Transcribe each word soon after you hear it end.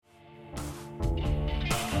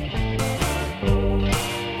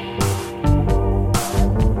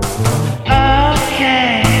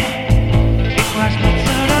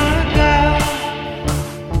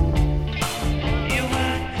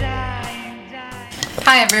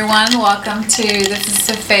Hi everyone, welcome to This is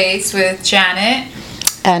the Face with Janet.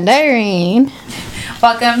 And Irene.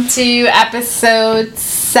 Welcome to episode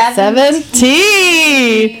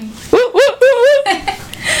 17. Woo, woo, woo, woo.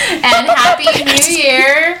 And Happy New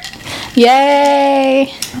Year.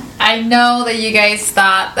 Yay. I know that you guys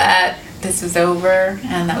thought that this was over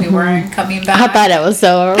and that we weren't coming back. I thought it was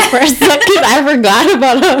over for a second. I forgot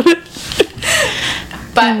about it.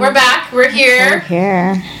 But we're back. We're here. We're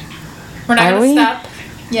here. We're not Are going to we? stop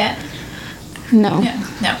yet. No. Yeah,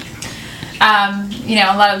 no. A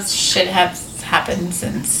lot of shit has happened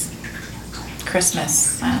since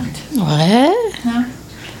Christmas and What? no.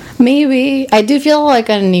 Maybe. I do feel like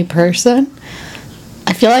a new person.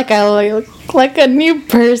 I feel like I look like a new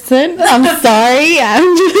person. I'm sorry.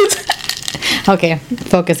 I'm just... Okay,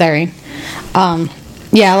 focus, Irene.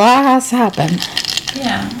 Yeah, a lot has happened.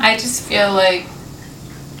 Yeah, I just feel like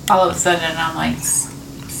all of a sudden I'm like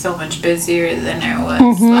so much busier than I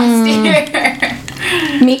was last year.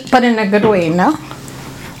 Me, but in a good way, no?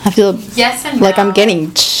 I feel Yes and like no. I'm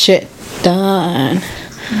getting shit done.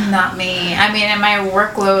 Not me. I mean, and my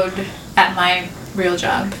workload at my real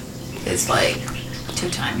job is like 2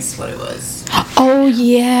 times what it was. Oh,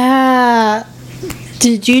 yeah.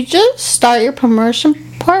 Did you just start your promotion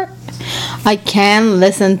part? I can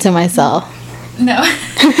listen to myself. No.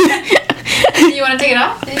 You want to take it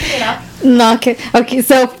off? Take it off. No, okay,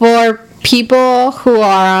 so for people who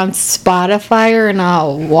are on Spotify or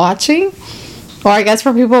not watching, or I guess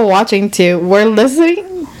for people watching too, we're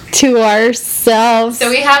listening to ourselves.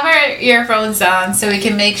 So we have our earphones on so we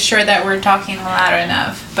can make sure that we're talking loud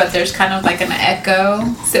enough, but there's kind of like an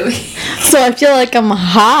echo. So I feel like I'm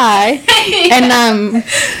high and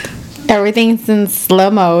everything's in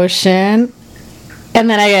slow motion, and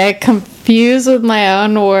then I get confused with my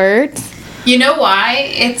own words. You know why?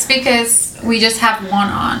 It's because we just have one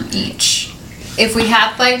on each. If we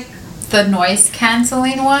had like the noise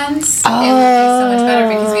canceling ones, it would be so much better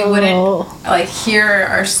because we wouldn't like hear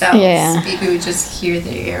ourselves speak. We would just hear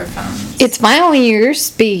the earphones. It's fine when you're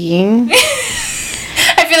speaking.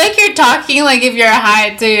 I feel like you're talking like if you're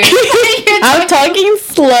high too. I'm talking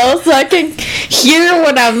slow so I can hear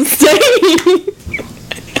what I'm saying.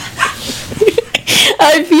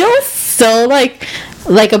 I feel so like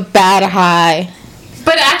a bad high.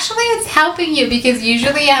 But actually it's helping you because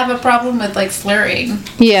usually I have a problem with like slurring.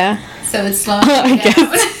 Yeah. So it's slowing I me down.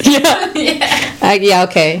 guess. Yeah. Yeah,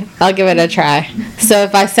 okay. I'll give it a try. So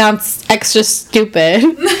if I sound extra stupid,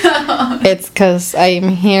 it's because I'm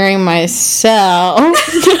hearing myself.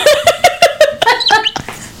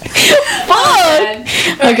 Fuck!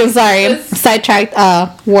 Okay, sorry. Sidetracked.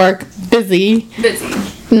 Work. Busy.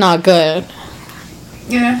 Not good.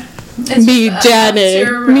 Yeah. Me, Janet.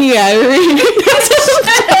 Me, Irene.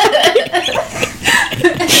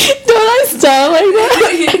 Don't I sound like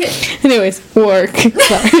that? Anyways, work.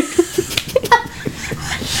 Sorry.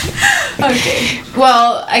 Okay.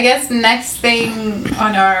 Well, I guess next thing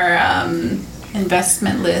on our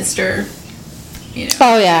investment list or,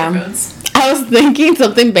 Oh, yeah. earphones. I was thinking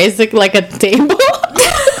something basic like a table.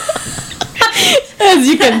 As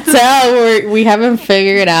you can tell, we haven't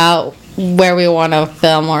figured out where we want to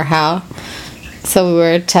film or how. So we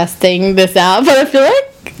were testing this out, but I feel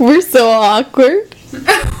like we're so awkward.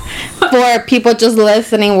 For people just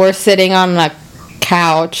listening, we're sitting on a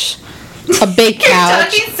couch. A big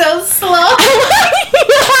couch. You're talking so slow.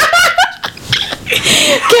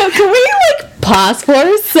 Can we pause for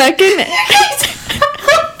a second?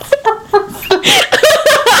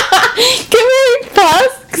 Can we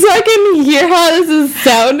pause so I can hear how this is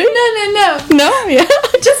sounding? No. No? Yeah?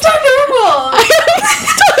 Just talk normal. I'm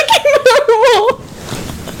talking normal.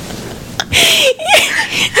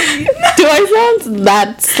 Do I sound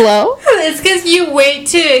that slow? It's because you wait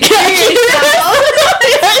to hear yourself.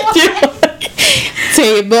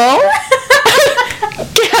 Table.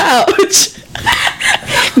 Couch.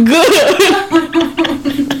 Good.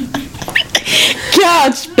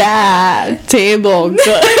 Couch bad. Table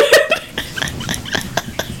good.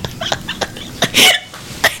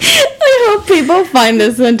 I hope people find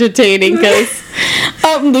this entertaining because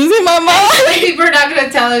I'm losing my mind. People are not going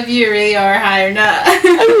to tell if you really are high or not.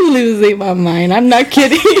 I'm losing my mind. I'm not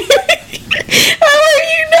kidding. How are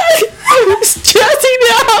you not? I'm stressing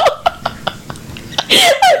out. I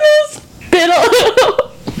just spit a little.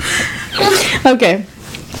 Okay.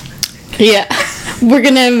 Yeah. We're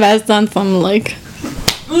going to invest on some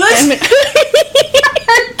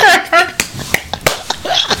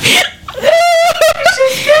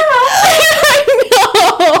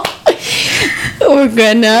We're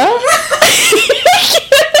gonna. What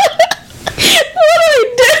do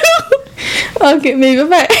I do? Okay, maybe if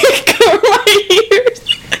I cover my ears.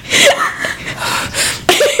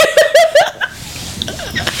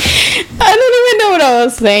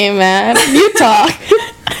 Same, man. You talk.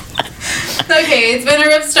 Okay, it's been a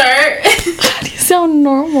rough start. You sound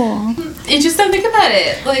normal. You just don't think about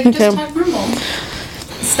it. Like, Okay. just talk normal.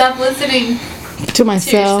 Stop listening. To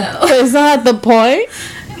myself. yourself. But is that the point?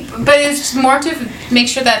 But it's just more to make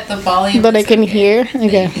sure that the volume That I is can okay, hear? that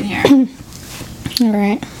Okay. you can hear. All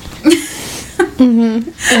right.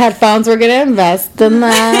 Headphones, we're going to invest in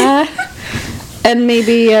that. And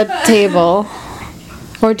maybe a table.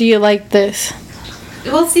 Or do you like this?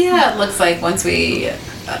 We'll see how it looks like once we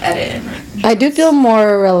edit. I do feel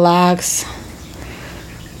more relaxed.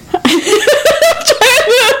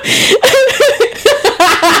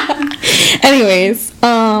 Anyways,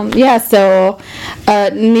 yeah, so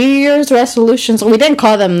New Year's resolutions. We didn't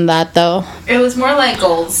call them that though. It was more like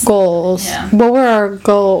goals. Goals. Yeah. What were our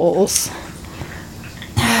goals?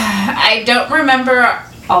 I don't remember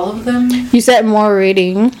all of them. You said more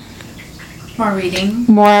reading, More reading.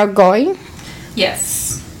 more outgoing.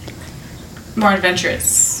 Yes. More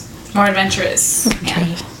adventurous. More adventurous.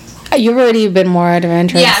 Yeah. You've already been more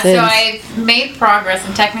adventurous. Yeah, so I've made progress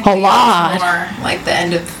and technically A lot. it was more like the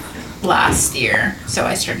end of last year. So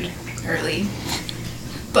I started early.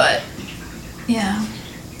 But yeah.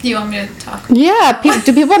 Do you want me to talk? Yeah,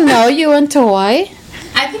 do people know you went to Hawaii?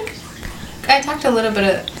 I think I talked a little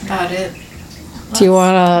bit about it. Do you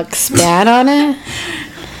want to expand on it?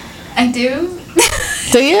 I do.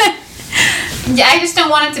 Do you? Yeah, I just don't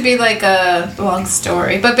want it to be like a long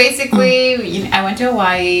story. But basically, I went to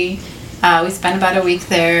Hawaii. We spent about a week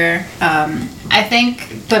there. I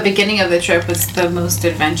think the beginning of the trip was the most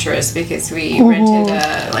adventurous because we rented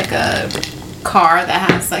a car that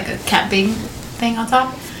has like a camping thing on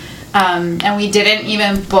top. And we didn't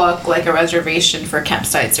even book like a reservation for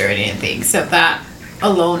campsites or anything. So that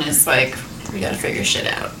alone is like, we gotta figure shit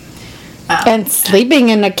out. And sleeping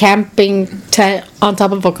in a camping tent on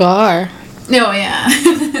top of a car. No, yeah.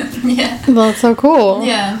 Yeah. That's so cool.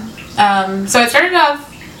 Yeah. So it started off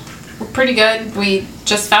pretty good. We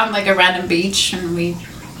just found like a random beach and we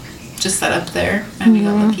just set up there and we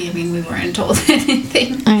got lucky. I mean, we weren't told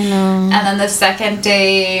anything. I know. And then the second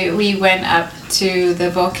day we went up to the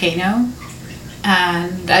volcano.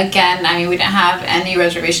 And again, I mean, we didn't have any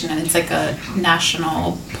reservation and it's like a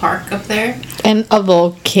national park up there. And a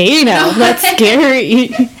volcano. That's scary.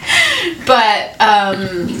 But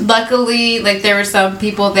luckily, like there were some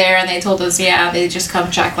people there, and they told us, yeah, they just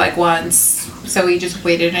come check like once. So we just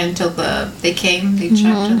waited until they came, they checked,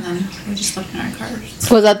 and then we just slept in our cars.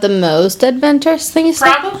 Was that the most adventurous thing you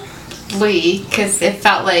said? Probably, because it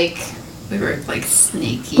felt like we were like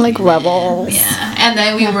sneaky, Like rebels. Yeah, and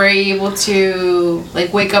then we were able to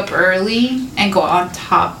like wake up early and go on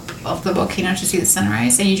top of the volcano to see the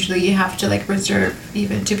sunrise. And usually you have to like reserve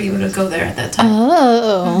even to be able to go there at that time.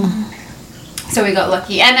 Oh. So we got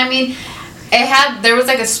lucky. And I mean, there was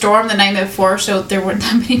like a storm the night before, so there weren't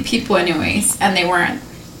that many people anyways, and they weren't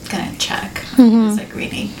gonna check. It was like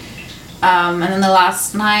raining. And then the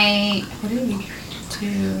last night, what did we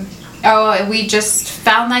do? Oh, we just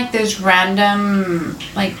found like this random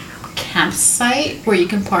like campsite where you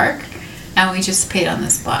can park, and we just paid on the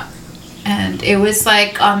spot. And it was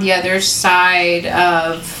like on the other side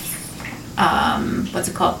of what's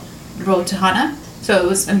it called? Road to Hana. So it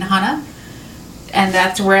was in Hana. And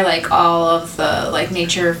that's where like all of the like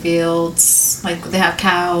nature fields, like they have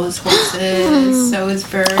cows, horses, so it's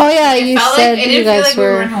birds. Oh yeah, you said it you didn't feel guys like we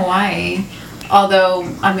were in Hawaii. Although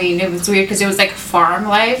I mean, it was weird because it was like farm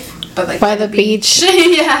life, but like by the beach.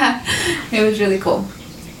 Yeah, it was really cool.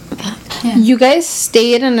 Yeah. You guys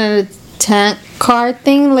stayed in a tent car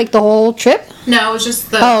thing like the whole trip? No, it was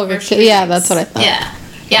just the. Oh, first okay. few Yeah, days. that's what I thought. Yeah,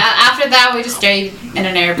 yeah. After that, we just stayed in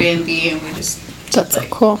an Airbnb and we just. That's so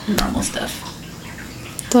cool. Normal stuff.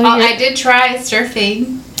 So I did try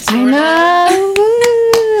surfing. I sorta. know.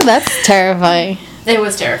 Woo. That's terrifying. It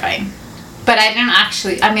was terrifying. But I didn't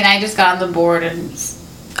actually, I mean, I just got on the board and...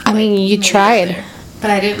 I mean, you made it tried. there.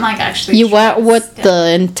 But I didn't, like, actually You try went to with step.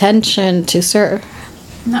 the intention to surf.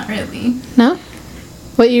 Not really. No?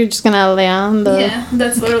 What, you're just gonna lay on the... Yeah,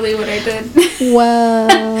 that's literally what I did. Wow.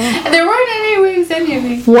 There weren't any waves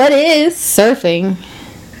anyway. What is surfing?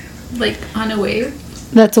 Like, on a wave.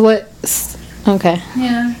 That's what... Okay.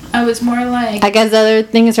 Yeah. I was more like... I guess the other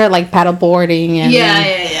things are like paddleboarding and...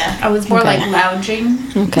 Yeah. I was more Okay. like lounging.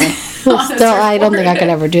 Okay. Well, On a still, I don't think I surfboard. could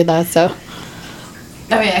ever do that, so...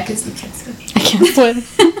 Oh, yeah, because you can't swim. I can't swim.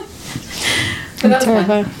 But that was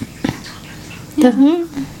fun. Terrifying.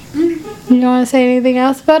 You don't want to say anything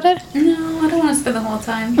else about it? No, I don't want to spend the whole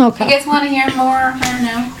time. Okay. You guys want to hear more? I don't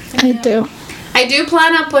know. I do. I do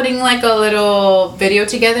plan on putting like a little video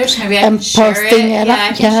together, so maybe I And can share posting it. it Yeah, up,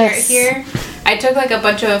 I can yes. share it here. I took like a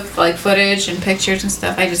bunch of like footage and pictures and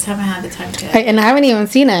stuff. I just haven't had the time to edit. And I haven't even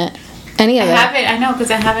seen it. Any of it. I know,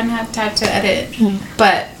 because I haven't had time to edit.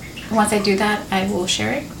 But once I do that, I will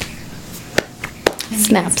share it.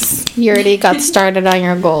 Snaps. You already got started on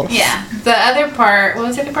your goals. Yeah. The other part, what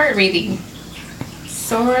was the other part? Reading.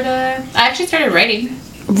 Sorta. I actually started writing.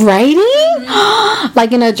 Writing?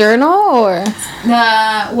 Like in a journal or?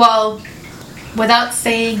 Well, without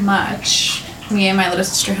saying much, me and my little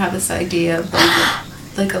sister have this idea of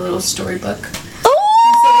like a little storybook.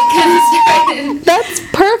 Oh! That's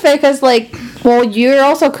perfect because like, well, you're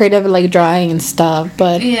also creative like drawing and stuff,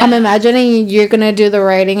 but Yeah. I'm imagining you're gonna do the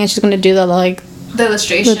writing and she's gonna do the like The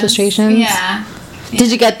illustrations. Yeah.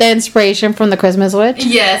 Did you get the inspiration from the Christmas Witch?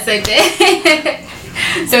 Yes, I did.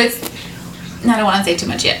 So it's, I don't want to say too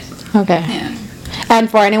much yet. Okay. Yeah. And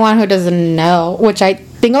for anyone who doesn't know, which I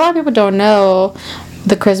think a lot of people don't know,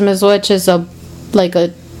 the Christmas Witch is a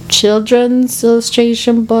children's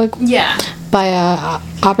illustration book Yeah. by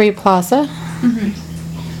Aubrey Plaza.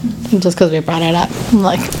 Just because we brought it up, I'm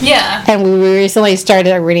like, Yeah. and we recently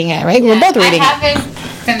started reading it, right? We're both reading I haven't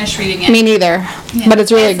finished reading it. it. Me neither, Yeah. but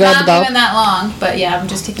it's really good It's not though. even that long, but yeah, I'm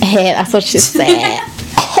just taking. Hey, that's what she said.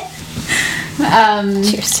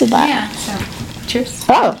 Cheers to that. Yeah. So, cheers.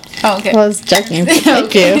 Oh, Oh, okay. I was joking. Thank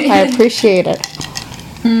Okay. you. I appreciate it.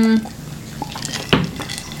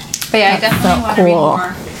 But yeah, I definitely want to read cool.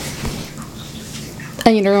 more.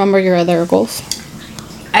 And you remember your other goals?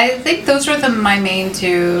 I think those were my main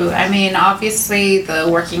two. I mean, obviously the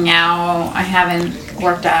working out. I haven't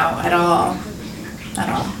worked out at all. At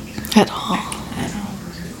all. At all. At all.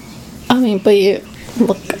 I mean, but you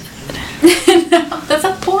look good. No, that's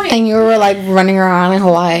a point. And you were like running around in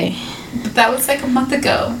Hawaii. But that was like a month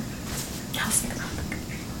ago. That was like a month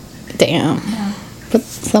ago. Damn. Yeah. But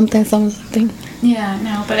something. Yeah,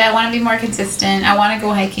 no, but I want to be more consistent. I want to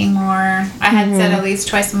go hiking more. I had said at least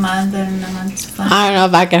twice a month, and a month's fun. I don't know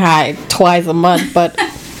if I can hike twice a month, but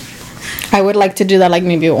I would like to do that like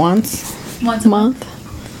maybe once Once a month.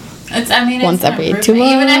 It's an Once every improvement. 2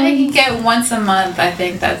 months. Even if I can get once a month, I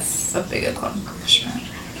think that's a big accomplishment.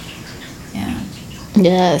 Yeah.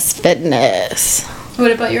 Yes, fitness.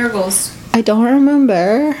 What about your goals? I don't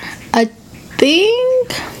remember. I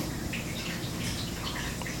think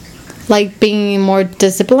like being more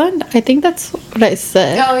disciplined. I think that's what I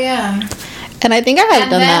said. Oh yeah. And I think I have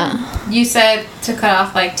And done then that. you said to cut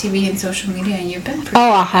off like TV and social media, and you've been pretty.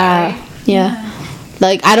 Oh, I have. right? Yeah.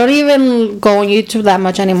 Like, I don't even go on YouTube that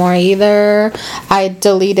much anymore either. I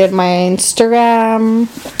deleted my Instagram.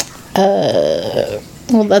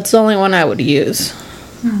 Well, that's the only one I would use.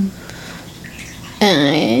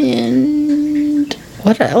 And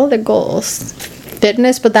what are other goals?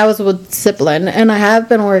 Fitness, but that was with discipline. And I have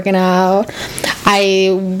been working out. I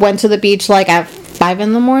went to the beach like at 5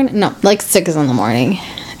 in the morning. No, like 6 in the morning.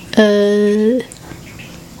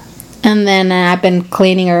 And then I've been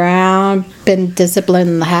cleaning around, been disciplined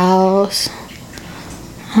in the house.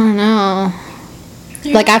 I don't know.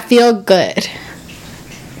 Yeah. Like, I feel good.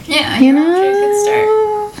 Yeah, You you're off to a good start.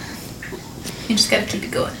 know? You just gotta keep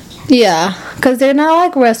it going. Yeah, because they're not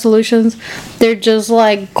like resolutions. They're just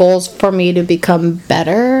like goals for me to become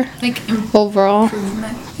better Like overall.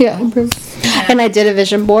 improvement. Yeah, improve. Yeah. And I did a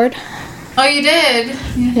vision board. Oh, you did?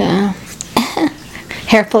 Yeah. Yeah.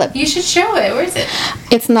 Hair flip. You should show it. Where is it?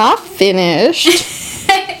 It's not finished.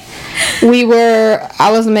 I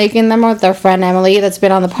was making them with our friend Emily that's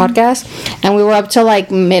been on the podcast, and we were up till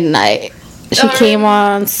like midnight. She Oh, came really?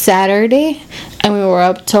 on Saturday, and we were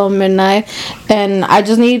up till midnight, and I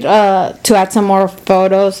just need to add some more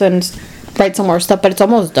photos and write some more stuff, but it's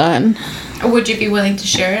almost done. Would you be willing to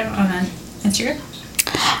share it on Instagram?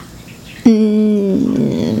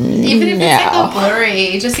 Even if it's like No. a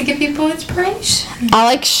blurry, just to give people inspiration. I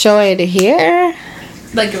like show it here.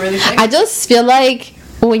 Like really quick. I just feel like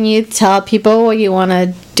when you tell people what you want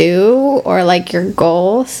to do or like your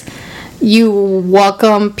goals, you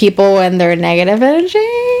welcome people and their negative energy,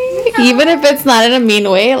 even if it's not in a mean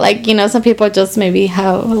way. Like, you know, some people just maybe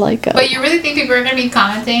have like a... But you really think people are gonna be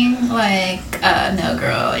commenting like, no,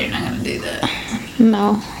 girl, you're not gonna do that?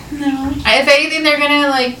 No. No. If anything, they're gonna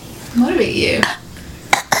like motivate you.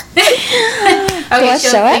 Okay, I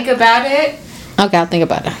she'll show it? think about it. Okay, I'll think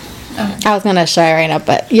about it. Okay. I was gonna show it right now,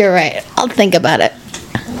 but you're right. I'll think about it.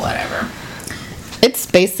 Whatever. It's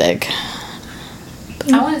basic.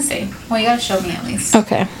 I want to see. Well, you gotta show me at least.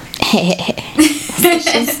 Okay.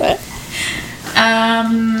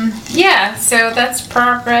 Yeah, so that's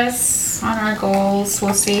progress on our goals.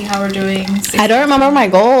 We'll see how we're doing. I don't remember my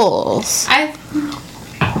goals. I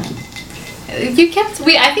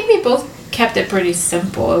think we both kept it pretty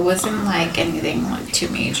simple. It wasn't like anything like too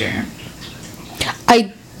major.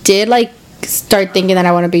 I did like start thinking that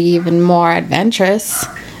I want to be even more adventurous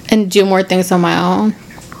and do more things on my own.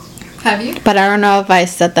 Have you? But I don't know if I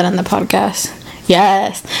said that on the podcast.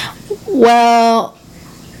 Yes. Well,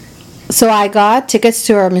 so I got tickets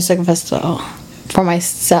to our music festival for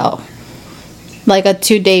myself. Like a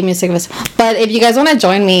 2-day music festival. But if you guys want to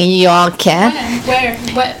join me, y'all can. Where?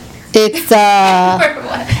 What? It's Where,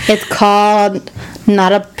 what? it's called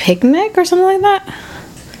Not a Picnic or something like that.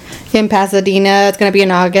 In Pasadena. It's gonna be in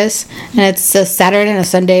August. And it's a Saturday and a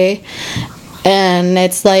Sunday. And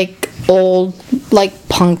it's like old like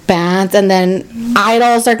punk bands, and then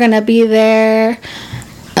Idols are gonna be there.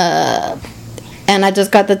 And I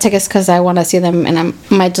just got the tickets because I want to see them, and I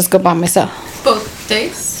might just go by myself. Both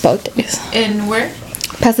days? Both days. In where?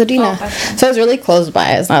 Pasadena. Oh, Pasadena. So it's really close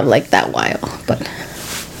by. It's not like that wild, but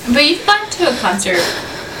But you've gone to a concert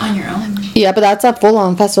on your own. yeah, but that's a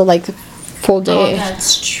full-on festival, like full Oh, day.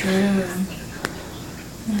 that's true.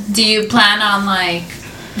 Do you plan on like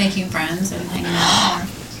making friends and hanging out?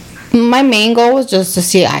 My main goal was just to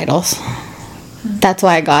see Idols. That's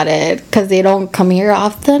why I got it, because they don't come here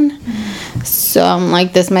often. So I'm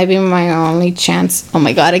like, this might be my only chance. Oh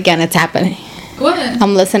my god, again, it's happening. What?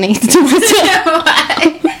 I'm listening to myself.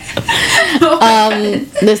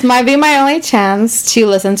 This might be my only chance to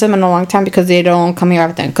listen to them in a long time, because they don't come here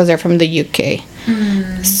often, because they're from the UK.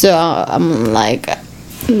 So I'm like,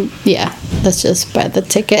 yeah, let's just buy the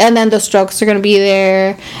ticket. And then the Strokes are going to be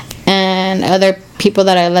there, and other people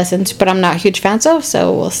that I listen to, but I'm not huge fans of,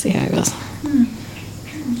 so we'll see how it goes.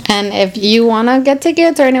 And if you want to get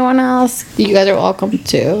tickets, or anyone else, you guys are welcome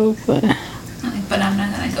too. But I'm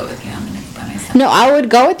not gonna go with you. I'm gonna go by myself. no, I would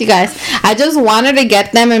go with you guys. I just wanted to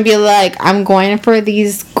get them and be like, I'm going for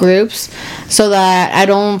these groups so that I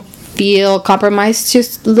don't feel compromised to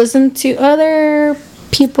listen to other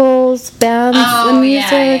people's bands and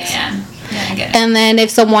music. Yeah, I get it. And then if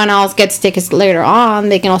someone else gets tickets later on,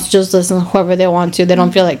 they can also just listen to whoever they want to. They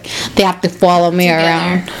don't feel like they have to follow me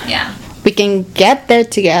around. Yeah. We can get there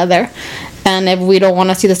together. And if we don't want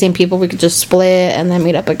to see the same people, we could just split and then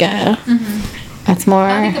meet up again. That's more.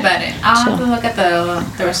 I'll think about it. I'll have to look at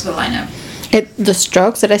the rest of the lineup. The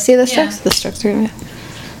Strokes. Did I see the Yeah. Strokes? The Strokes are gonna.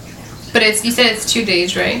 But you said it's 2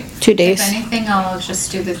 days, right? 2 days. If anything, I'll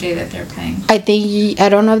just do the day that they're playing. I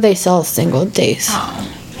don't know if they sell single days.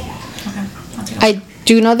 Oh. Okay. I'll take a look. I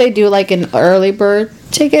do know they do like an early bird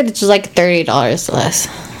ticket. It's just like $30 less.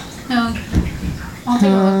 No. I'll take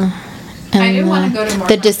a look. I do want to go to more.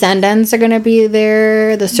 The Descendants are gonna be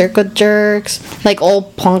there. The Circle Jerks, like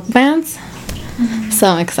old punk bands. So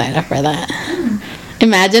I'm excited for that.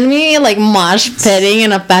 Imagine me like mosh pitting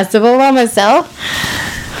in a festival by myself.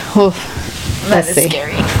 Oof. That Let's is see.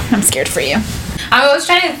 scary. I'm scared for you. I was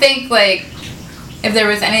trying to think like if there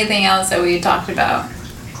was anything else that we talked about.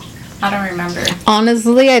 I don't remember.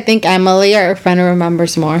 Honestly, I think Emily, our friend,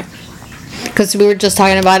 remembers more. Because we were just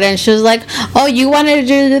talking about it, and she was like, oh, you wanted to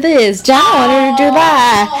do this, John wanted to do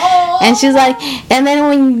that. And she's like, and then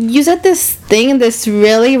when you said this thing, this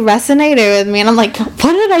really resonated with me. And I'm like,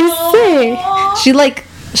 what did I say? She like,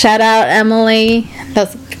 shout out Emily.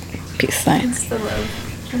 That's peace sign. It's the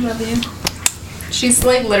love. I love you. She's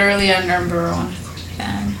like literally a number one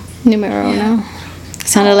fan. Numero, no?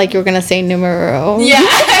 Sounded like you were going to say numero. Yeah,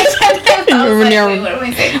 I was like, wait, what am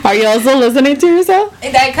I saying? Are you also listening to yourself?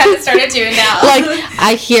 I kind of started doing that. Like,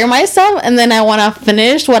 I hear myself, and then I want to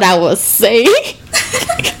finish what I was saying.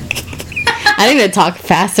 I need to talk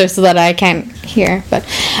faster so that I can hear. But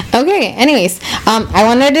okay, anyways, I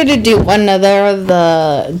wanted to do another of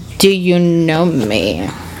the Do You Know Me?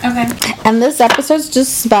 Okay. And this episode's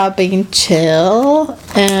just about being chill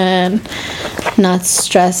and not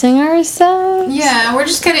stressing ourselves. Yeah, we're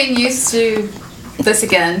just getting used to this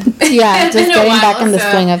again. Yeah, It's just been a getting back while, in the so-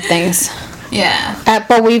 swing of things. Yeah.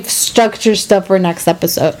 But we've structured stuff for next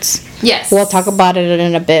episodes. Yes. We'll talk about it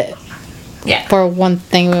in a bit. Yeah. For one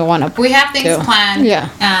thing we want to. We have things do. planned. Yeah.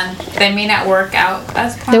 And they may not work out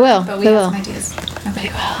as planned. They will. But we They have will. some ideas. Okay. They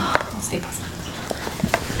will. We'll stay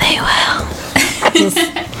positive. They will.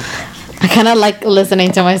 I kind of like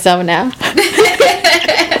listening to myself now.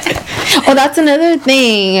 Oh, that's another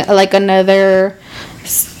thing. Like another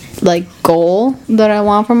like goal that I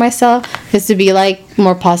want for myself is to be like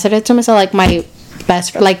more positive to myself. Like my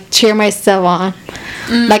best friend, like cheer myself on.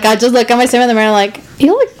 Like I just look at myself in the mirror like,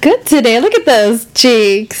 you look good today. Look at those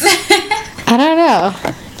cheeks. I don't know.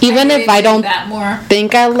 Even if I don't that more.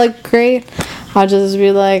 think I look great, I'll just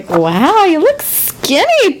be like, wow, you look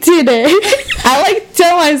skinny today. I like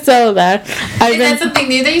tell myself that. Is that something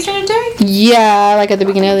new that you started doing? Yeah, like at the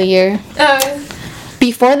beginning of the year.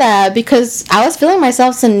 Before that, because I was feeling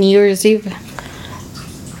myself since New Year's Eve.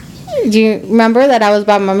 Do you remember that I was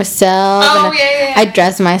by myself? Oh, and yeah. I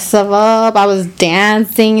dressed myself up. I was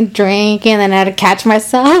dancing, drinking, and I had to catch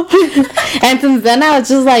myself. And since then, I was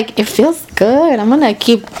just like, it feels good. I'm gonna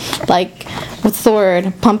keep, like, what's the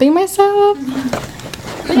word? Pumping myself?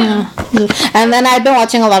 Yeah. And then I've been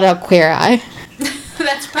watching a lot of Queer Eye.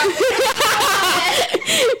 That's probably.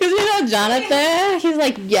 Because you know Jonathan, he's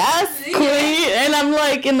like, yes, queen. And I'm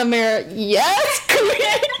like in the mirror, yes,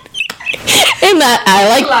 queen. And that I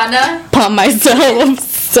like Lana. pump myself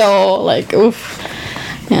so like oof.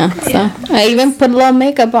 Yeah, so I even put a little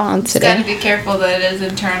makeup on Just gotta today. be careful that it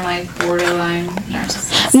doesn't turn like borderline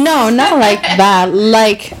narcissist. No, not like that.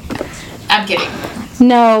 Like I'm kidding.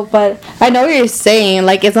 no, but I know what you're saying.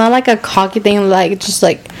 Like it's not like a cocky thing, like just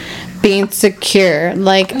like being secure.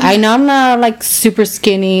 Like I know I'm not like super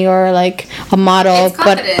skinny or like a model, It's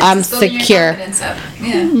but confidence. I'm It's building your secure. confidence up.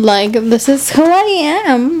 Yeah. Like this is who I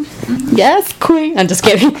am. Yes, queen. I'm just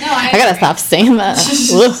kidding. I I gotta agree. stop saying that.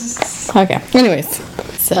 Ugh. Okay. Anyways,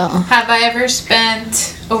 so Have I ever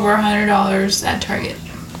spent over $100 at Target?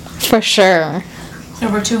 for sure,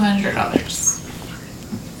 Over $200?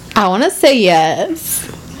 I want to say yes.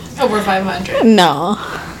 Over 500? No.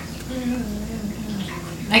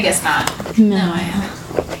 I guess not. No, I haven't.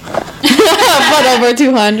 But over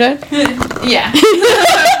 200. Yeah.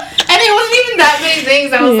 And it wasn't even that many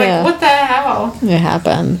things. I was Yeah. like, what the hell? It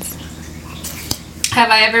happens. Have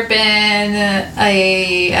I ever been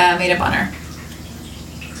a maid of honor?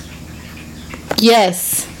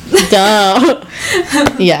 Yes. Duh.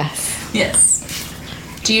 Yes. Yes.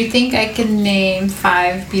 Do you think I can name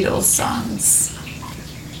 5 Beatles songs?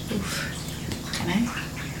 Oof. Can I?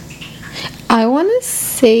 I want to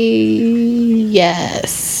say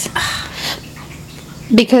yes.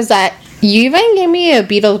 Because you even gave me a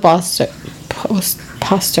Beatles poster.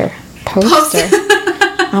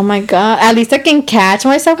 Oh my god. At least I can catch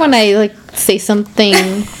myself when I like say something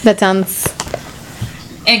that sounds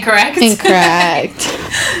Incorrect. incorrect.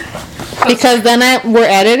 Because then we're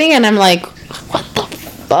editing and I'm like, what the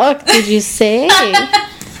fuck did you say?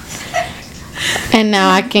 And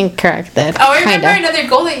now I can correct it. Oh, I remember kinda. another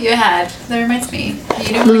goal that you had. That reminds me.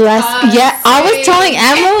 You know, Yeah, I was telling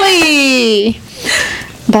Emily.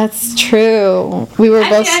 That's true. We were I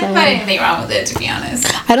both didn't saying. find anything wrong with it, to be honest.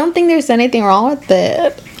 I don't think there's anything wrong with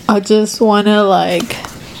it. I just want to like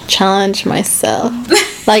challenge myself.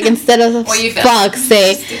 Like instead of Well, you felt fuck,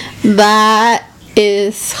 say that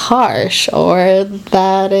is harsh or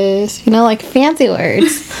that is like fancy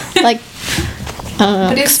words. Like I don't know,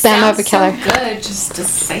 But it expand my sounds so vocabulary. good just to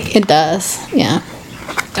say it. It does, yeah.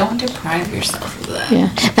 Don't deprive yourself of that. Yeah.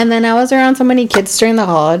 And then I was around so many kids during the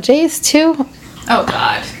holidays too. Oh,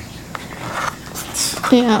 God.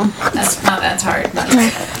 Yeah. That's hard.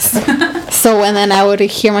 So and then I would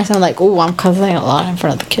hear myself like, "Oh, I'm cussing a lot in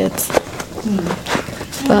front of the kids."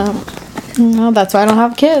 But no, that's why I don't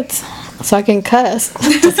have kids, so I can cuss.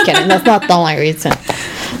 Just kidding. That's not the only reason.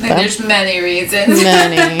 There's many reasons.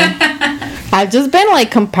 Many. I've just been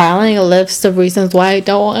like compiling a list of reasons why I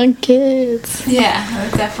don't want kids. Yeah,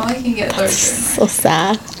 that definitely can get tortured. So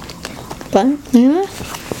sad. But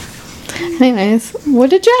anyways, what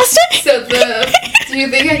did you ask me? So do you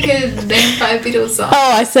think I could name 5 Beatles songs?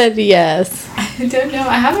 Oh, I said yes. I don't know.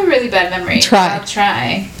 I have a really bad memory. Try. I'll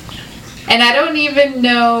try. And I don't even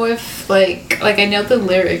know if like I know the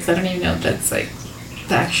lyrics. I don't even know if that's like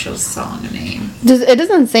the actual song name. It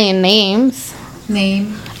doesn't say names.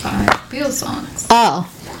 Name 5 Beatles songs. Oh.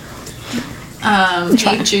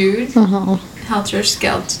 Hey Jude. Uh-huh. Helter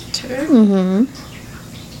Skelter. Mm-hmm.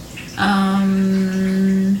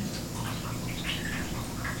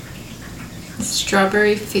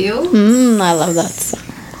 Strawberry Fields. I love that song.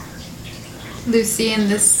 Lucy?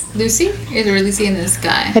 Is it Lucy in the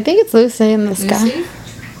Sky? I think it's Lucy in the Sky.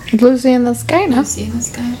 Lucy? Lucy in the Sky, no? Lucy in the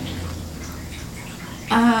Sky.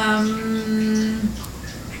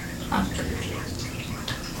 Fuck.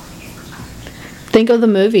 Think of the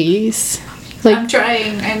movies. Like I'm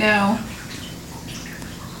trying. I know.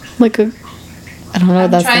 like a I don't know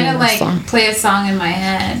I'm that's trying the to name of the song. play a song in my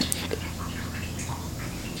head.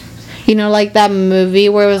 You know, like that movie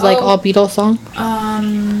where it was like Oh. all Beatles song?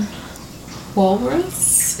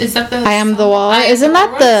 Walrus? Is that the I Am the song? Wall. I Am Isn't the that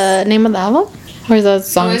Walrus? the name of the album? Or is that a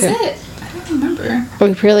song Oh, is too? it? I don't remember.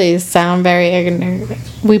 We really sound very ignorant.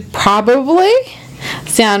 We probably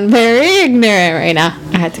sound very ignorant right now.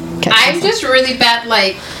 I had to catch I'm myself. just really bad,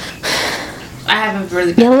 I have a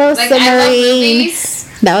really bad... Yellow I love Submarine.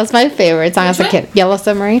 movies. That was my favorite song as a Which kid. Yellow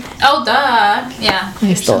Submarine. Oh, duh. Yeah. I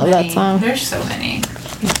used to love that song. There's so many.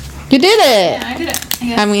 You did it. Yeah, I did it. I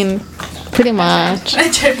guess. I mean, pretty much. I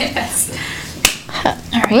tried my best.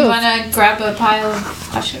 Alright, you wanna grab a pile of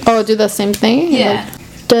questions? Oh, do the same thing? Yeah.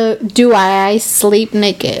 Like, do I sleep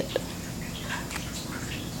naked?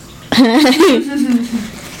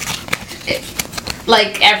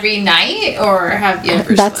 Like every night, or have you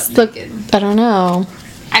ever slept naked? I don't know.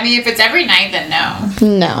 I mean, if it's every night, then no.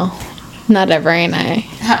 No, not every night.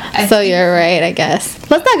 So you're right, I guess.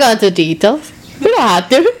 Let's not go into details. We don't have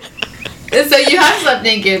to. So you have slept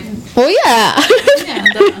naked? Well, yeah. Yeah,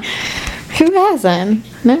 duh. Who hasn't?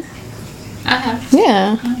 No. I have.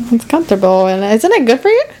 Yeah, it's comfortable, and isn't it good for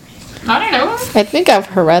you? I don't know. I think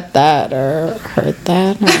I've read that or heard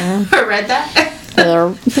that. I read that.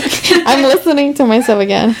 Or I'm listening to myself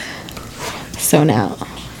again. So now,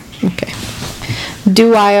 okay.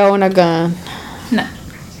 Do I own a gun? No.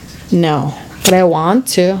 No, but I want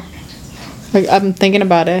to. Like, I'm thinking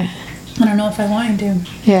about it. I don't know if I want to.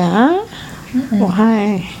 Yeah?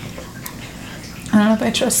 Why? I don't know if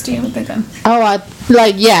I trust you with the gun. Oh,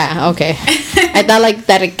 yeah, okay. I thought, like,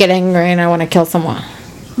 that I get angry and I want to kill someone.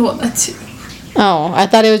 Well, that's... Oh, I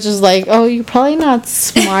thought it was just like, oh, you're probably not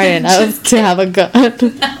smart enough to have a gun.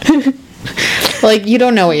 Like, you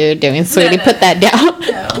don't know what you're doing, sweetie. No. Put that down.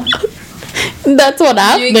 No. That's what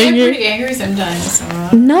I'm You thinking. get pretty angry sometimes, so...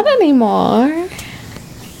 Not anymore.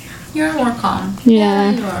 You're more calm.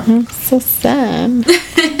 Yeah. You are. I'm so sad.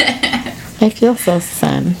 I feel so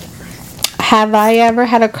sad. Have I ever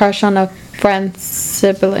had a crush on a friend's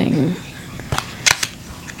sibling?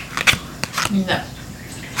 No.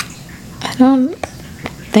 I don't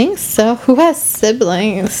think so. Who has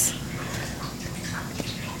siblings?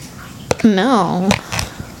 No.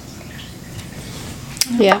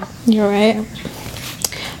 Yeah, you're right.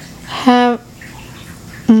 I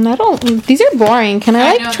don't. These are boring. Can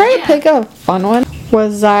I know, try to yeah. pick a fun one?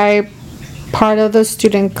 Was I part of the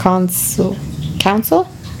student council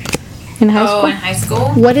in high Oh, school? in high school?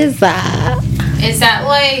 What is that? Is that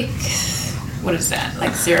like... What is that?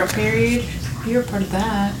 Like zero period? You were part of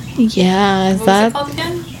that. Yeah, is What was it that called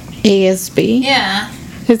again? ASB? Yeah.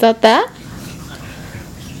 Is that that?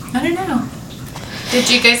 I don't know. Did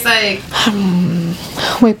you guys like...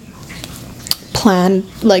 We planned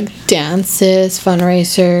like dances,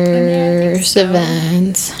 fundraisers,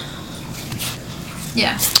 events.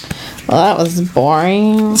 Yeah. Well, that was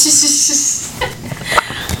boring.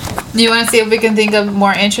 You want to see if we can think of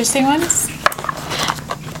more interesting ones?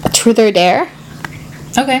 Truth or dare?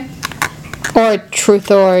 Okay. Or truth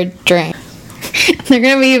or drink? They're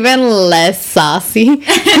gonna be even less saucy.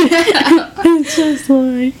 It's just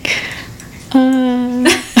like,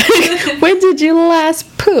 when did you last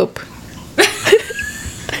poop?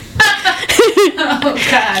 Oh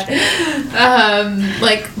God.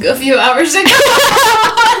 Like a few hours ago.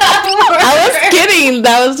 I was kidding.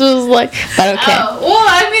 That was just like, but okay. Oh, well,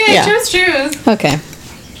 I mean, I Yeah. chose truth. Okay.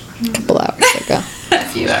 A couple hours ago. A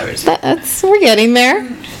few hours. We're getting there.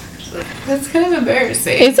 That's kind of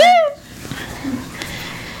embarrassing. Is it?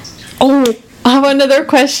 Oh, I have another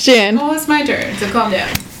question. Oh, it's my turn, so calm down.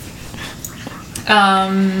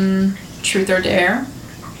 Truth or dare?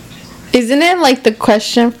 Isn't it like the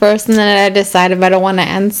question first and then I decide if I don't want to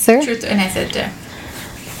answer? Truth, and I said dare.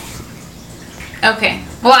 Okay.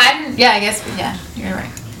 Well, I guess, yeah, you're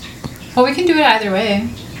right. Well, we can do it either way.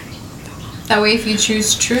 That way, if you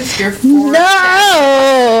choose truth, you're forced.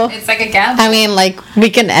 No! It's like a gamble. I mean, like, we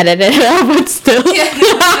can edit it out, but still.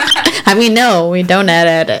 I mean, no, we don't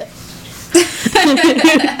edit it.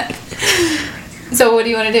 So, what do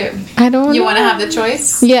you want to do? I don't know. You want to have the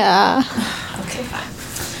choice? Yeah. Okay, fine.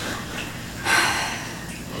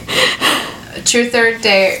 Truth or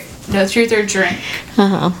dare? No, truth or drink.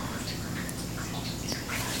 Uh-huh.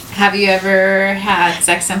 Have you ever had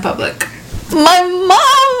sex in public? My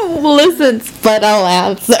mom listens, but I'll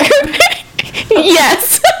answer.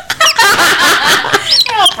 Yes.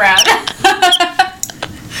 I'm proud.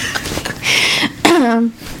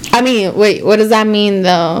 I mean, wait, what does that mean,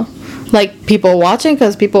 though? Like, people watching?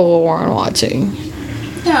 Because people weren't watching.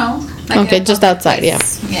 No. Like Okay, in a just public outside,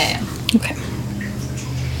 place. Yeah. Okay.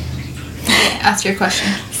 Ask your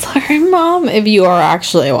question. Sorry, Mom, if you are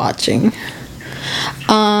actually watching.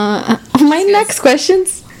 My next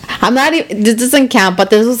questions... I'm not even... This doesn't count, but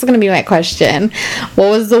this was going to be my question. What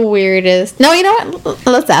was the weirdest... No, you know what?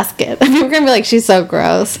 Let's ask it. People are going to be like, she's so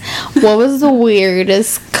gross. What was the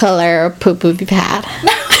weirdest color of poo-poo you've had?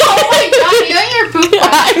 Oh my God, you know your poop.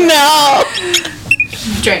 I know.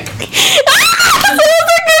 Drink. That was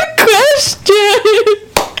a good question.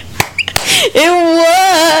 It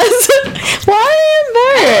was. Why are you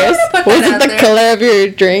embarrassed? put that Was it out the there. color of your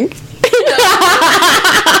drink?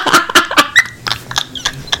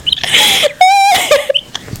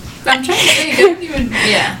 I'm trying to think. It couldn't even be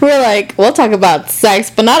Yeah. We're like, we'll talk about sex,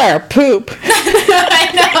 but not our poop.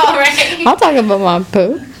 I know, right? I'll talk about my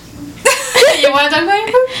poop. You want to talk about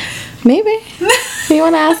your poop? Maybe. You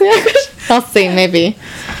want to ask me a question? I'll say maybe.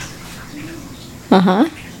 Uh-huh.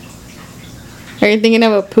 Are you thinking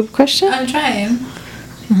of a poop question? I'm trying.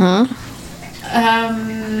 Uh-huh.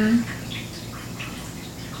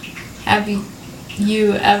 Have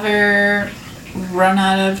you ever run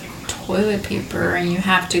out of toilet paper and you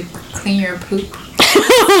have to clean your poop?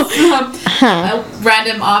 A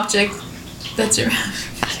random object that's around.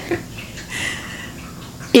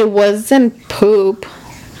 It wasn't poop.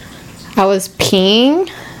 I was peeing,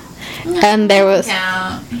 and there was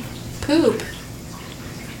poop.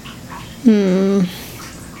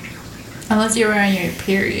 Unless you were on your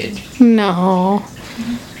period. No.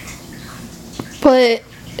 But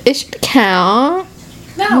it should count.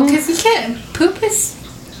 No, because you can't. Poop is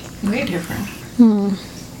way different. I'm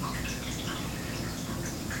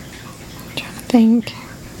trying to think.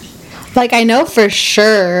 Like, I know for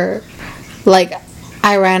sure, like,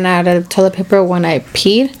 I ran out of toilet paper when I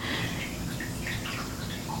peed.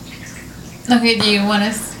 Okay, do you want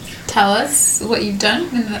to tell us what you've done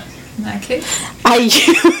in that case? I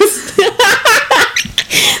used the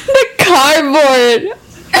cardboard of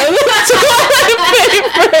the toilet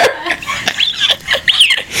paper.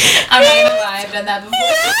 I'm not gonna lie, I've done that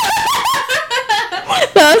before.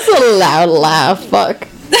 That's a loud laugh. Fuck.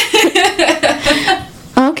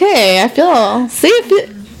 Okay, I feel. See, it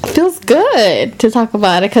feels good to talk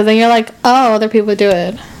about it because then you're like, oh, other people do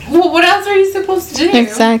it. Well, what else are you supposed to do?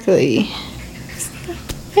 Exactly.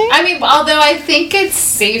 I mean, although I think it's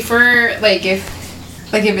safer, like if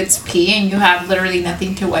it's pee and you have literally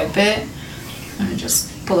nothing to wipe it, and just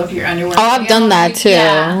pull up your underwear. Oh, I've done that too.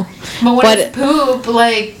 Yeah. But when it's poop,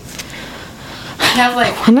 like you have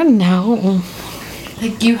like I don't know.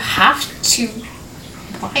 Like you have to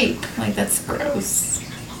wipe. Like that's gross.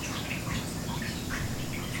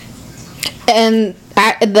 And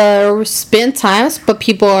the spin times, but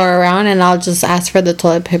people are around, and I'll just ask for the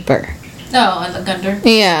toilet paper. Oh, and the under.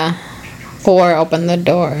 Yeah, or open the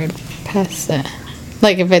door and pass it.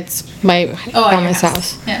 Like if it's my grandma's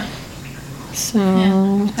house. Yeah. So.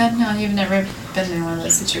 Yeah. But no, you've never been in one of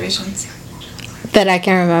those situations. That I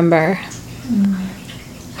can remember.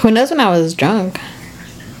 Who knows when I was drunk?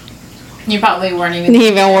 You probably weren't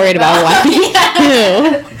even worried about wiping.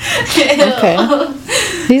 Okay.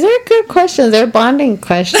 These are good questions. They're bonding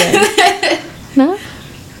questions. No?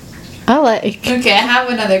 I like. Okay, I have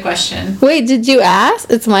another question. Wait, did you ask?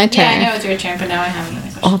 It's my turn. Yeah, I know it's your turn, but now I have another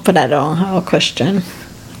question. Oh, but I don't have a question.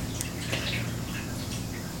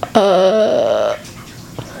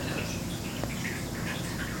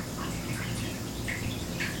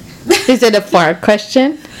 Is it a fart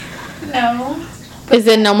question? No. Is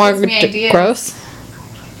it no more gross?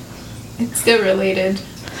 It's still related.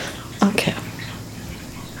 Okay.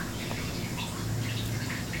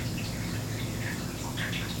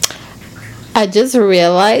 I just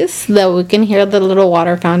realized that we can hear the little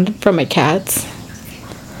water fountain from my cats.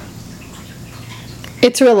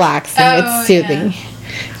 It's relaxing. It's soothing. Yeah.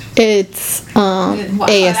 It's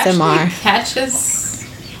ASMR. Catches.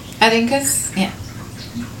 I think it's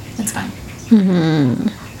it's fine.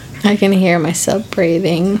 I can hear myself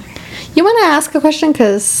breathing. You want to ask a question?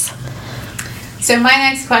 So my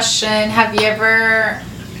next question: have you ever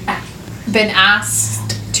been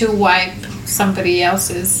asked to wipe somebody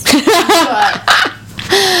else's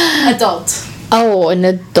adult? Oh, an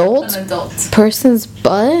adult? An adult person's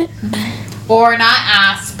butt? Or not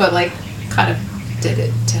asked, but like kind of did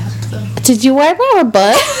it to help them. Did you wipe our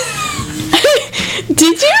butt?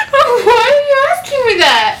 Did you? Why are you asking me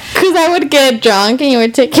that? Because I would get drunk and you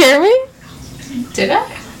would take care of me? Did I?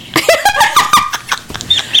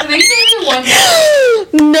 I think maybe one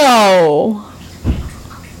time.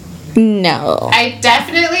 No. I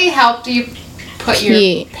definitely helped you put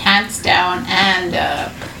your pants down and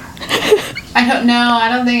I don't know. I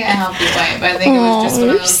don't think I helped you wipe. I think it was just one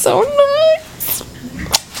of those. So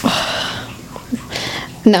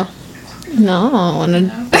nice. No, an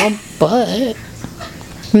adult butt.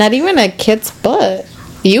 Not even a kid's butt.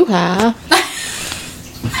 You have.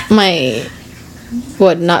 My,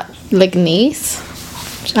 not like niece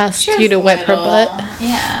asked you to wipe her butt.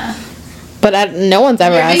 Yeah. But no one's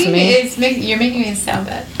ever asked me. You're making me sound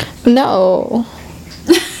bad. No.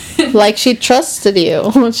 Like she trusted you.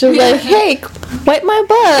 She was like, hey, wipe my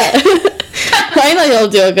butt. I know you'll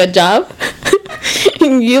do a good job.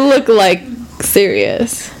 You look like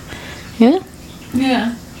serious. Yeah?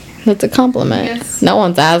 Yeah. That's a compliment. Yes. No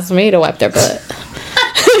one's asked me to wipe their butt.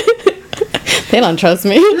 They don't trust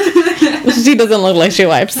me. She doesn't look like she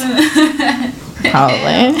wipes.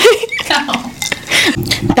 Probably. No.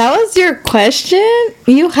 That was your question?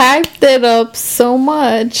 You hyped it up so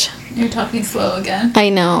much. You're talking slow again. I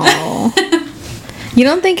know. You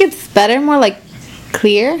don't think it's better, more like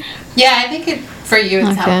clear? Yeah, I think it for you it's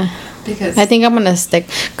Okay. help because I think I'm gonna stick,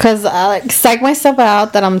 cause I like psych myself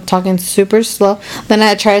out that I'm talking super slow. Then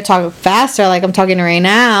I try to talk faster, like I'm talking right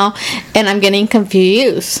now, and I'm getting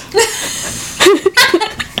confused.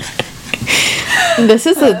 This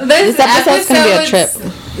episode's gonna be a trip.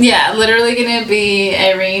 Yeah, literally gonna be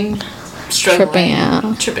Irene struggling,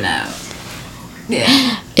 Tripping out.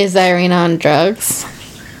 Yeah. Is Irene on drugs?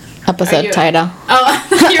 Episode title.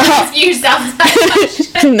 Oh, you're asking yourself that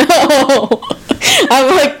question. No,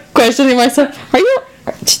 I'm like questioning myself.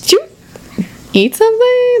 Did you eat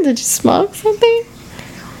something? Did you smoke something?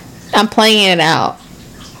 I'm playing it out.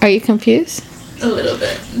 Are you confused? A little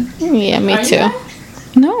bit. Yeah, me Are you too. not?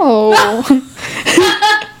 No. No.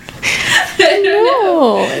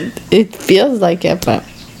 No. It feels like it, but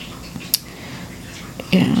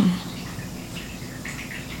yeah.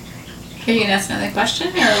 Are you gonna ask another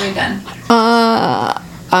question, or are we done?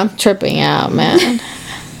 I'm tripping out, man.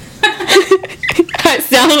 I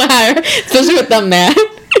sound higher, especially with the man.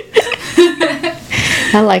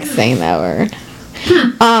 I like saying that word.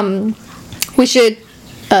 We should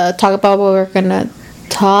talk about what we're gonna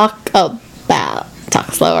talk about.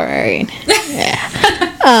 Talk slower, Irene. Yeah.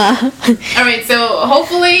 All right, so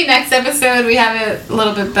hopefully next episode we have it a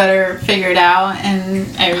little bit better figured out, and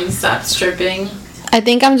Irene stops tripping. I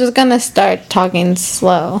think I'm just gonna start talking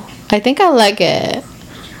slow. I think I like it.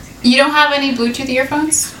 You don't have any Bluetooth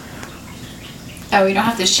earphones? Oh, we don't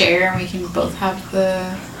have to share, and we can both have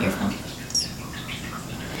the earphones.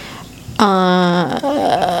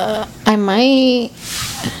 I might.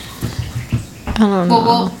 I don't know.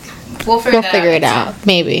 Well, we'll figure We'll figure it out.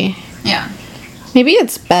 Maybe. Yeah. Maybe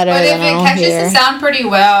it's better But if than I it don't catches hear. the sound pretty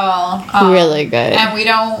well, Really good. and we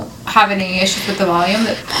don't have any issues with the volume,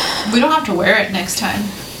 that we don't have to wear it next time.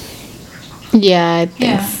 Yeah, I think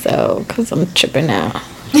Yeah. so. Cause I'm tripping out.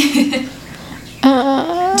 Do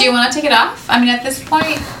you want to take it off? I mean, at this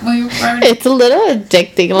point, we're already... It's a little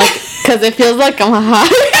addicting, like, cause it feels like I'm high.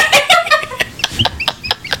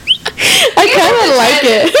 I kind of like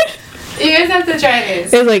it. You guys have to try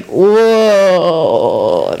this. It's like,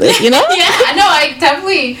 whoa, you know? Yeah, no, I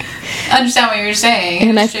definitely understand what you're saying.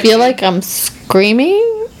 And I feel like I'm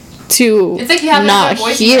screaming to it's like you have not another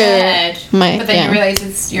voice hear in your head, but then you realize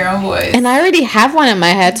it's your own voice. And I already have one in my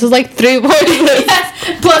head, so it's like 3 voices.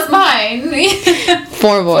 Yes, plus mine.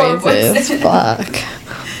 4 voices. Fuck.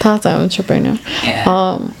 Thought I was tripping now.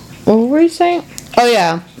 Yeah. What were you saying? Oh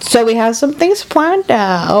yeah. So we have some things planned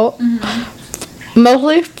out.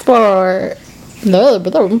 Mostly for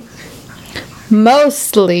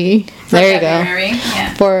mostly there you February. go.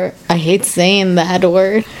 Yeah. For I hate saying that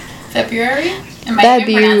word. February? Am I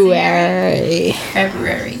even pronouncing it right?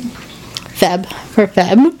 February. For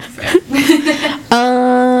Feb.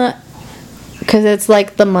 Cause it's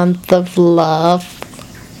like the month of love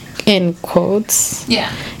in quotes.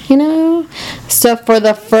 Yeah. You know? So for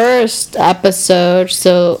the first episode,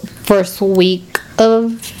 so first week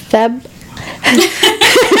of Feb,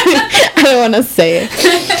 I don't want to say it.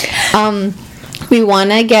 We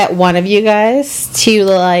want to get one of you guys to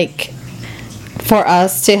for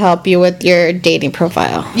us to help you with your dating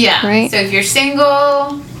profile. Yeah. Right? So if you're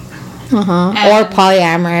single, or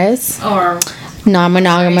polyamorous, or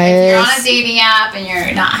non-monogamous. if you're on a dating app and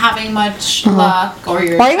you're not having much luck, or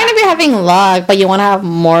you're gonna be having luck, but you want to have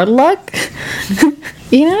more luck.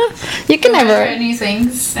 You know, you can never try new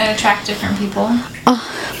things and attract different people.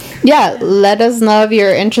 Yeah, let us know if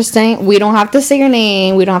you're interested. We don't have to say your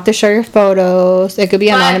name. We don't have to share your photos. It could be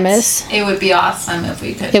anonymous. It would be awesome if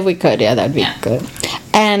we could. If we could, yeah, that'd be good.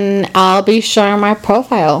 And I'll be sharing my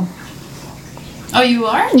profile. Oh, you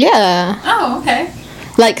are? Yeah. Oh, okay.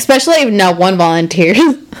 Like, especially if no one volunteers.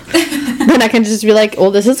 Then I can just be like,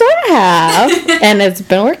 well, this is what I have. And it's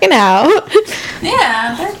been working out.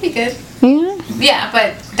 Yeah, that'd be good. Yeah. Yeah,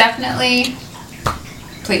 but definitely,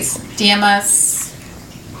 please, DM us.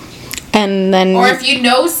 And then... Or if you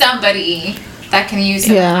know somebody that can use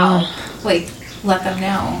some help, let them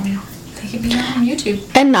know. They could be on YouTube.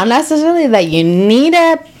 And not necessarily that you need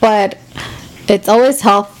it, but it's always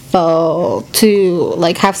helpful to,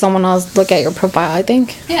 have someone else look at your profile, I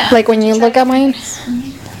think. Yeah. Like, when you look at mine.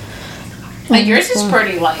 Like, yours is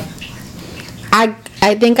pretty light.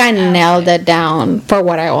 I think I nailed it down for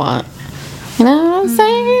what I want. You know what I'm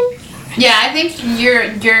saying? Yeah, I think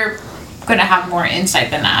you're gonna have more insight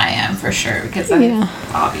than I am for sure because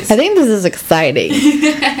obviously I think this is exciting.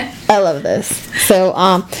 I love this. So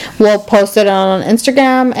we'll post it on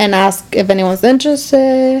Instagram and ask if anyone's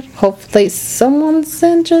interested. Hopefully someone's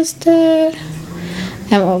interested.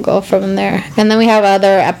 And we'll go from there. And then we have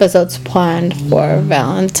other episodes planned for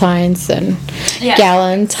Valentine's and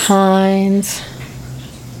Galentine's.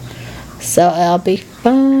 So it'll be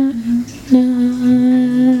fun.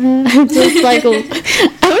 I'm just like,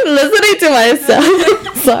 I'm listening to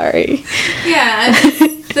myself. Sorry. Yeah,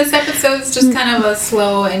 this episode is just kind of a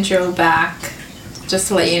slow intro back. Just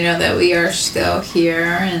to let you know that we are still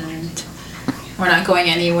here and we're not going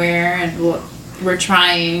anywhere. And we're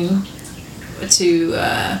trying to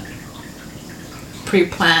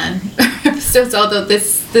pre-plan episodes, although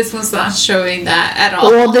this one's not showing that at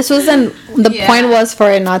all. Well, this wasn't, the point was for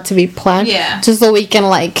it not to be planned. Yeah. Just so we can,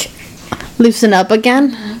 like, loosen up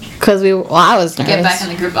again. Because I was nervous. Get back in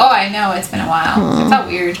the group. Oh, I know, it's been a while. It felt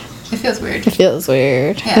weird. It feels weird. It feels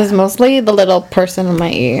weird. Yeah. It's mostly the little person in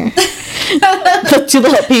my ear. The two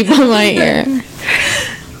little people in my ear.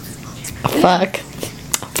 Fuck.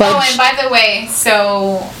 Oh, and by the way,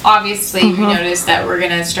 so obviously we noticed that we're going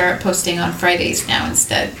to start posting on Fridays now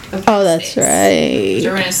instead of that's right. So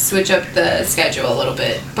we're going to switch up the schedule a little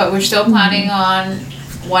bit. But we're still planning on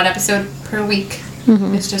one episode per week.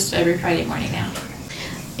 It's just every Friday morning now.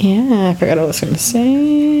 Yeah, I forgot what I was going to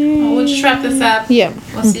say. Well, we'll just wrap this up. Yeah.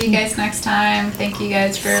 We'll see you guys next time. Thank you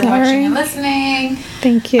guys for watching and listening.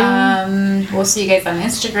 Thank you. We'll see you guys on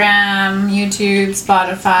Instagram, YouTube,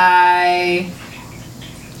 Spotify.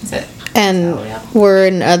 Is it? And we're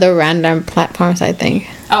in other random platforms, I think.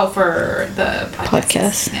 Oh, for the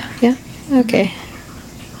podcast. Yeah. Okay.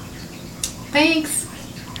 Thanks.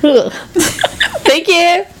 Thank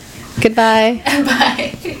you. Goodbye.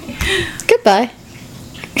 Bye. Goodbye.